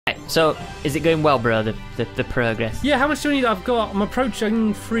So, is it going well, bro, the progress? Yeah, how much do I need? I'm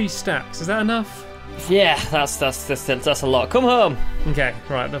approaching 3 stacks. Is that enough? Yeah, that's a lot. Come home. Okay,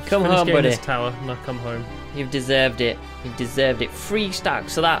 right. I've Come finished home, getting buddy. this tower, and I've come home. You've deserved it. You've deserved it. 3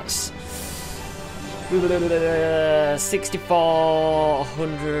 stacks, so that's 64,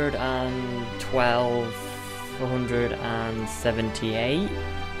 112, 178. Is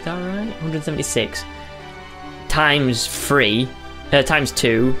that right? 176 times 3, times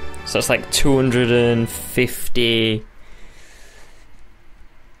 2. So it's like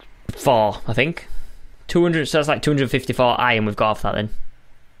 254, I think. 200. So that's like 254 iron we've got off that then.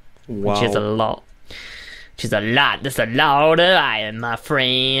 Wow. Which is a lot. That's a lot of iron, my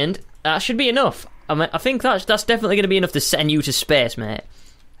friend. That should be enough. I think that's definitely going to be enough to send you to space, mate.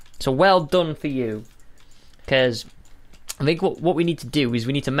 So well done for you. Because I think what we need to do is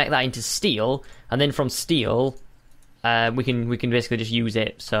we need to make that into steel, and then from steel, we can basically just use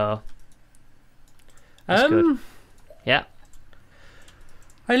it. So that's good. Yeah.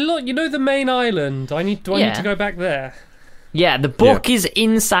 You know the main island. Do I need to go back there? Yeah, the book is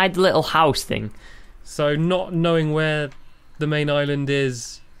inside the little house thing. So not knowing where the main island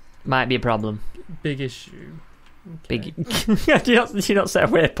is might be a problem. Big issue. Okay. Did you not set a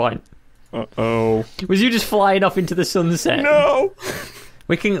waypoint? Uh-oh. Was you just flying off into the sunset? No.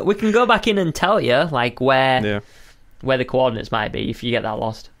 We can go back in and tell you like where the coordinates might be if you get that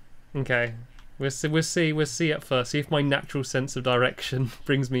lost. Okay. We'll see at first. See if my natural sense of direction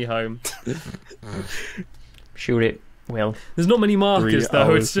brings me home. Sure it will. There's not many markers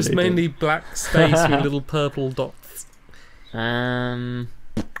though. It's just later. mainly black space with little purple dots.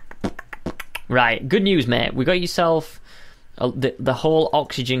 Right. Good news, mate. We got yourself the whole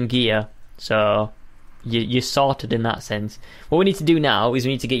oxygen gear, so you're sorted in that sense. What we need to do now is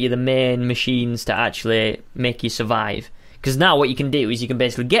we need to get you the main machines to actually make you survive. Because now what you can do is you can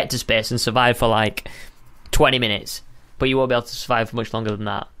basically get to space and survive for like 20 minutes, but you won't be able to survive for much longer than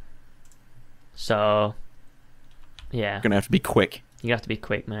that. So, yeah. You're gonna have to be quick. You have to be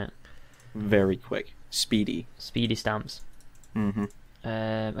quick, mate. Very quick. Speedy. Speedy stamps. Mm-hmm.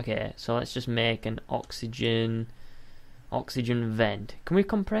 Okay, so let's just make an oxygen vent. Can we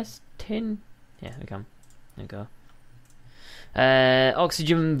compress tin? Yeah, we can. There we go.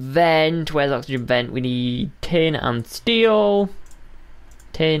 Oxygen vent. Where's oxygen vent? We need tin and steel.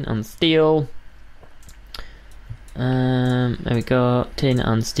 Tin and steel. There we go. Tin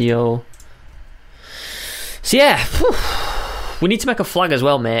and steel. So yeah, we need to make a flag as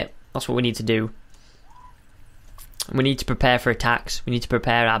well, mate. That's what we need to do. We need to prepare for attacks. We need to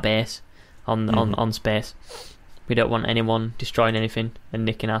prepare our base on space. We don't want anyone destroying anything and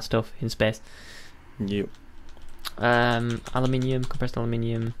nicking our stuff in space. Yep. Aluminium, compressed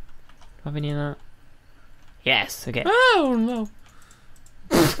aluminium. Do I have any of that? Yes. Okay. Oh no!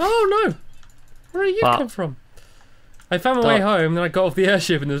 Oh no! Where did you come from? I found my way home, then I got off the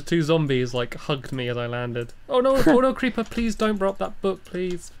airship, and there's 2 zombies like hugged me as I landed. Oh no! Oh no, creeper! Please don't drop that book,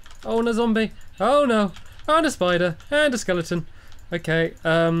 please. Oh, and a zombie. Oh no! And a spider and a skeleton. Okay.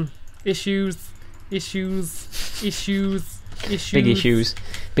 Issues. Big issues.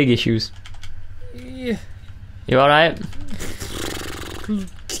 Big issues. Yeah. You all right?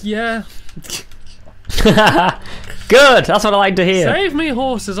 Yeah. Good. That's what I like to hear. Save me,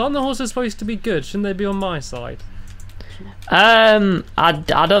 horses. Aren't the horses supposed to be good? Shouldn't they be on my side? I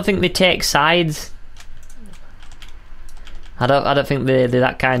don't think they take sides. I don't think they're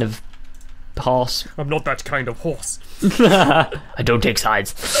that kind of horse. I'm not that kind of horse. I don't take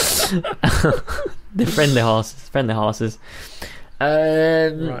sides. They're friendly horses. Friendly horses. Right,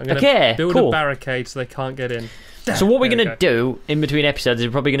 I'm gonna build cool. a barricade so they can't get in. So what we're going to do in between episodes is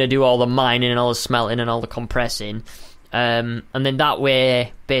we're probably going to do all the mining and all the smelting and all the compressing. And then that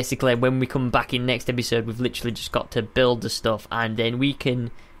way, basically, when we come back in next episode, we've literally just got to build the stuff, and then we can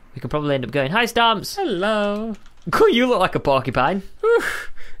probably end up going, "Hi, Stamps." Hello. Cool, you look like a porcupine.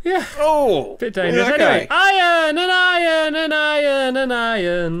 Yeah. Oh, bit dangerous. Anyway, iron and iron and iron and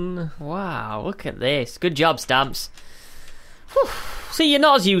iron. Wow, look at this. Good job, Stamps. Whew. See, you're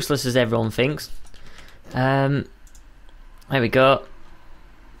not as useless as everyone thinks. There we go.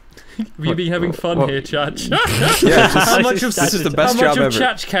 Have you been having fun here, Chache? Yeah, this is the best job ever. How much of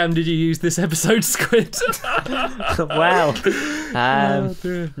Chache cam did you use this episode, Squid? Well,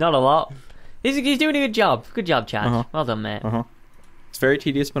 not a lot. He's doing a good job. Good job, Chache. Well done, mate. It's very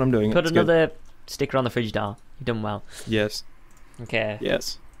tedious, but I'm doing it. Put another sticker on the fridge door. You've done well. Yes. Okay.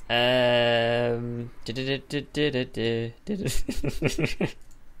 Yes.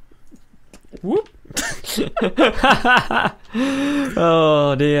 Whoop.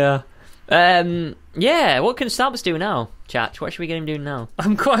 Oh dear. Yeah, what can Stamps do now? Chach, what should we get him doing now?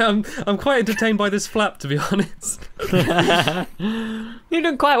 I'm quite entertained by this flap, to be honest. You're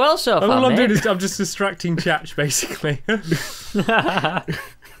doing quite well so far, All I'm mate. doing is I'm just distracting Chache, basically.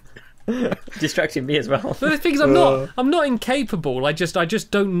 Distracting me as well. But the thing is, I'm not incapable. I just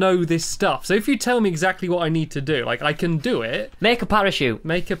don't know this stuff. So if you tell me exactly what I need to do, like I can do it. Make a parachute.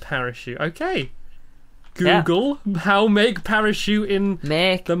 Make a parachute. Okay. Google how make parachute in the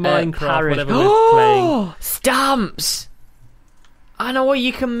Minecraft whatever we're playing. Stamps. I know what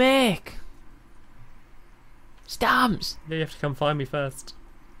you can make. Stamps. Yeah, you have to come find me first.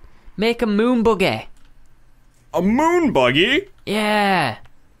 Make a moon buggy. A moon buggy? Yeah.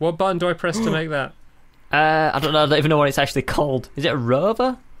 What button do I press to make that? I don't know. I don't even know what it's actually called. Is it a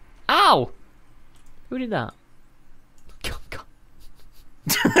rover? Ow! Who did that? God.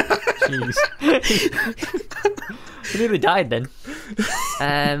 Jeez. We nearly died then.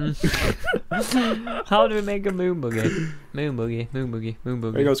 How do we make a moon buggy? Moon buggy.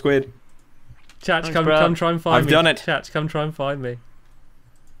 There you go, Squid. Chache, come try and find me. I've done it. Chache, come try and find me.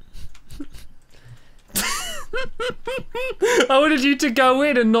 I wanted you to go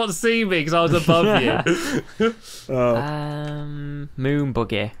in and not see me because I was above you. Moon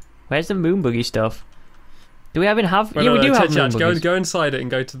buggy. Where's the moon buggy stuff? Do we even have? Well, yeah, we do have moon Chache, buggies. go inside it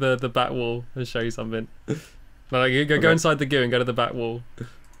and go to the back wall and show you something. No, go inside the goo and go to the back wall.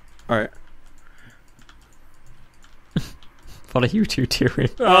 All right. What are you two doing?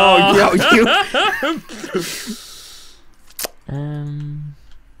 Oh,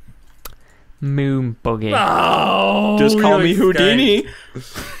 Moon buggy. Oh, just call me you escaped. Houdini.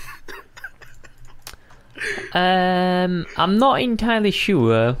 I'm not entirely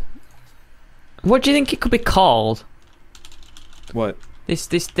sure. What do you think it could be called? What? This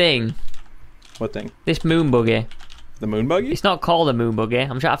thing. What thing? This moon buggy. The moon buggy? It's not called a moon buggy.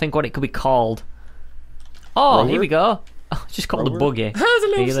 I'm trying to think what it could be called. Oh, Rover? here we go. Oh, it's just called a buggy. There's a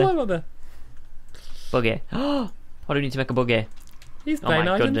little Really? slime up there. Buggy. Oh, what do we need to make a buggy? He's Oh playing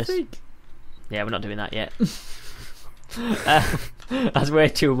my hide and goodness. seek. Yeah, we're not doing that yet. That's way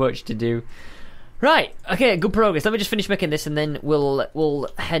too much to do. Right, okay, good progress. Let me just finish making this and then we'll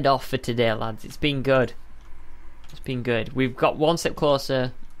head off for today, lads. It's been good. It's been good. We've got one step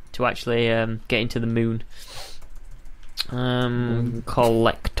closer to actually getting to the moon.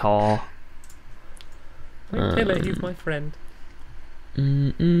 Collector. Kill it, he's my friend.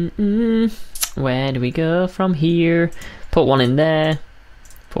 Where do we go from here? Put one in there.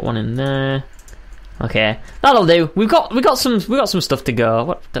 Put one in there. Okay, that'll do. We've got some stuff to go.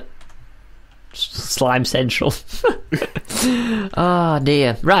 What the? Slime Central. Oh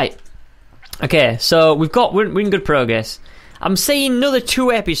dear. Right. Okay, so we're in good progress. I'm saying another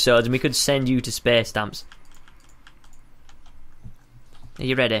 2 episodes and we could send you to space stamps. Are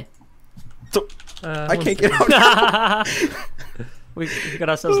you ready? So, I can't get out. We've got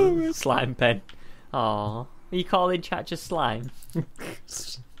ourselves a slime pen. Aww. Are you calling Chache slime?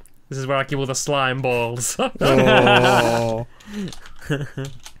 This is where I keep all the slime balls. Oh.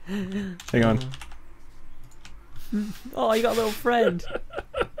 Hang on. Oh, you got a little friend.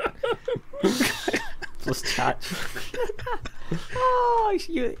 Plus Chache. Oh,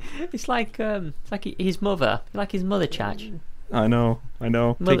 it's like his mother. You like his mother, Chache. I know.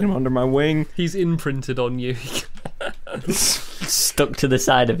 Mother- Taking him under my wing. He's imprinted on you. Stuck to the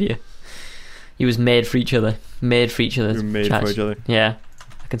side of you. He was made for each other. Made for each other. We're made Chache. for each other. Yeah.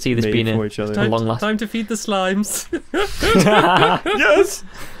 I can see this Made being for a each other. long last. Time to feed the slimes. Yes.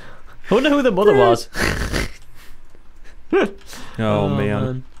 I wonder who the mother was. Oh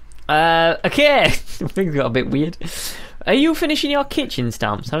man. Okay. Things got a bit weird. Are you finishing your kitchen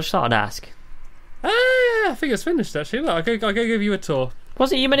stamps? I just thought I'd ask. Yeah, I think it's finished actually. Look, I'll go give you a tour.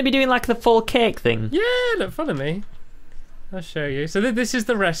 Wasn't you meant to be doing like the full cake thing? Yeah, look, follow me. I'll show you. So this is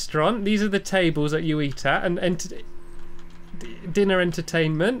the restaurant. These are the tables that you eat at, and dinner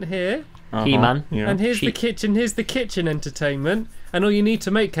entertainment here. He-Man. Yeah. And here's the Cheap. kitchen. Here's the kitchen entertainment. And all you need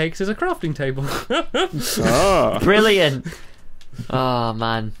to make cakes is a crafting table. Ah. Brilliant. Oh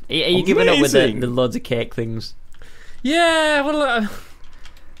man, are you giving up with Amazing. the loads of cake things? Yeah, well,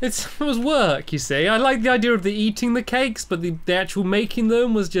 it was work. You see, I like the idea of the eating the cakes, but the actual making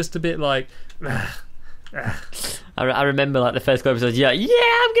them was just a bit like. I remember like the first couple episodes. Yeah,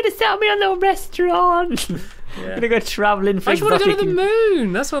 I'm gonna set up my own little restaurant. I'm gonna go travelling for I just want to go to the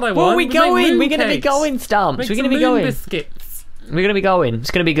moon. That's what I Well, want. we're Make going. moon We're gonna be cakes. going, Stamps. Make We're gonna some be moon going. biscuits. We're gonna be going.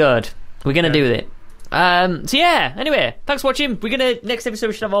 It's gonna be good. We're gonna do it. So yeah. Anyway, thanks for watching. We're gonna next episode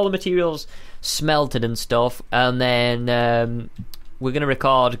we should have all the materials smelted and stuff, and then we're gonna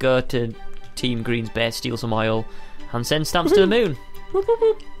record, go to Team Green's base, steal some oil, and send Stamps to the moon. Whoop, whoop,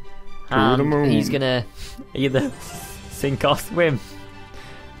 whoop. To the moon. He's gonna either sink or swim.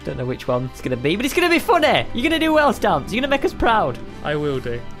 Don't know which one it's going to be, but it's going to be funny. You're going to do well, Stamps. You're going to make us proud. I will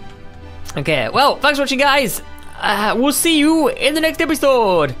do. Okay, well, thanks for watching, guys. We'll see you in the next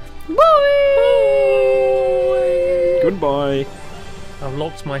episode. Bye. Goodbye. I've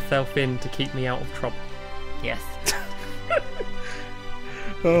locked myself in to keep me out of trouble. Yes.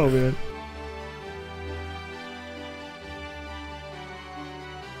 Oh, man.